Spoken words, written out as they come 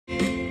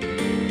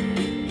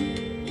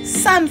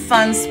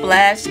SunFun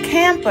Splash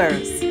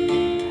Campers.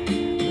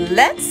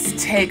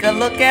 Let's take a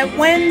look at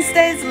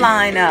Wednesday's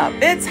lineup.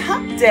 It's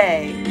Hump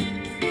Day.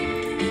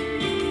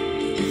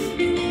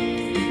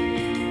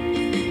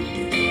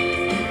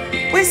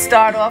 We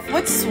start off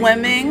with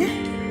swimming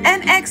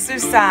and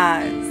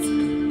exercise.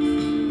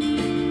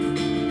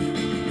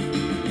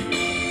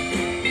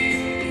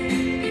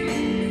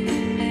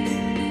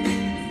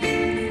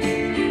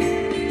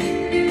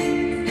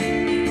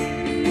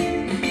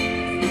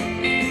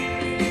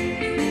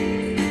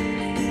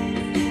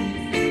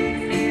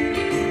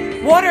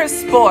 Water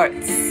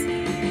sports.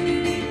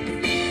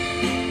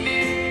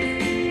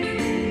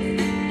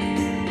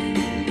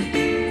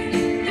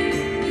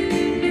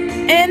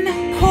 In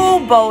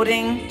pool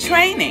boating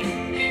training.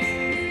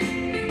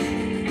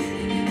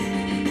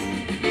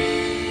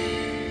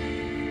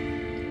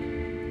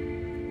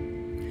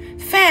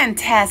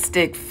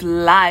 Fantastic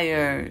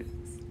flyers.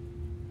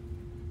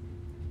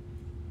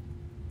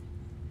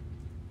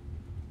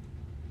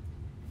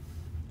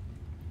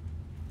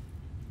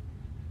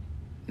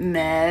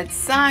 Mad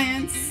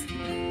science.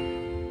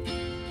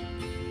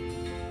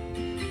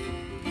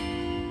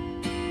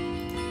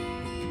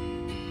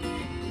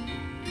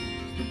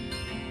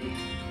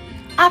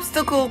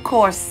 Obstacle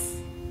course.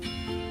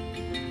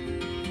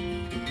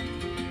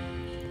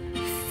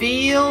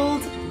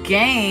 Field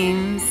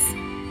games.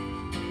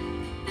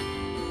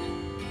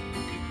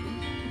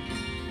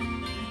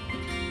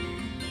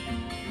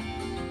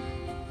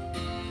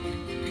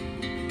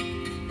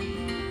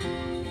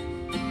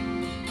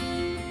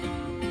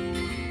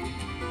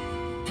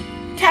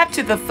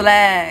 Capture the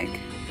flag.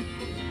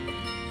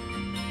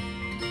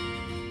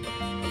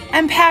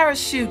 And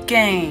parachute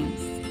games.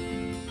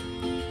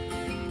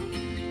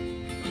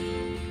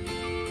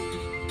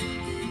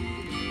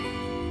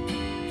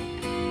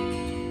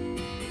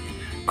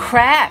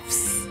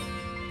 Crafts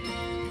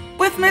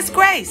with Miss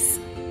Grace.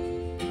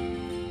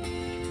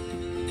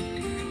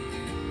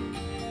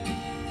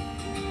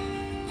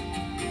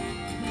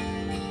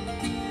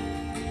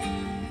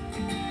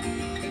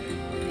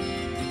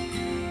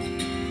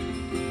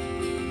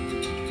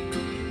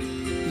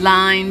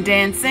 Line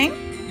dancing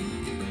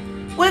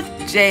with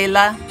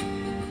Jayla.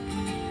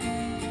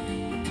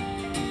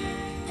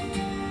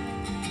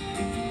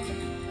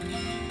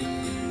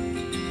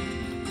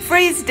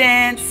 Freeze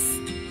dance.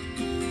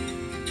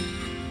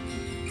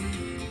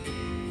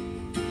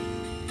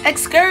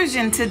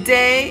 Excursion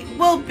today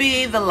will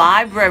be the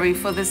library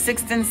for the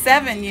 6 and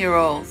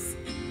 7-year-olds.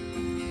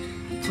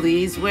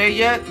 Please wear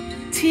your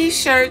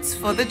t-shirts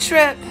for the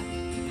trip.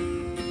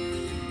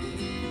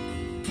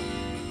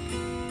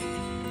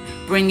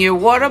 Bring your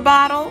water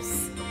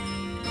bottles,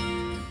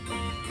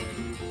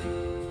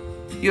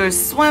 your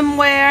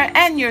swimwear,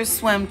 and your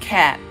swim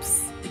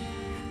caps.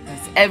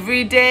 Because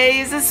every day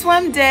is a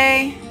swim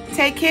day.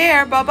 Take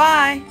care.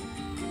 Bye-bye.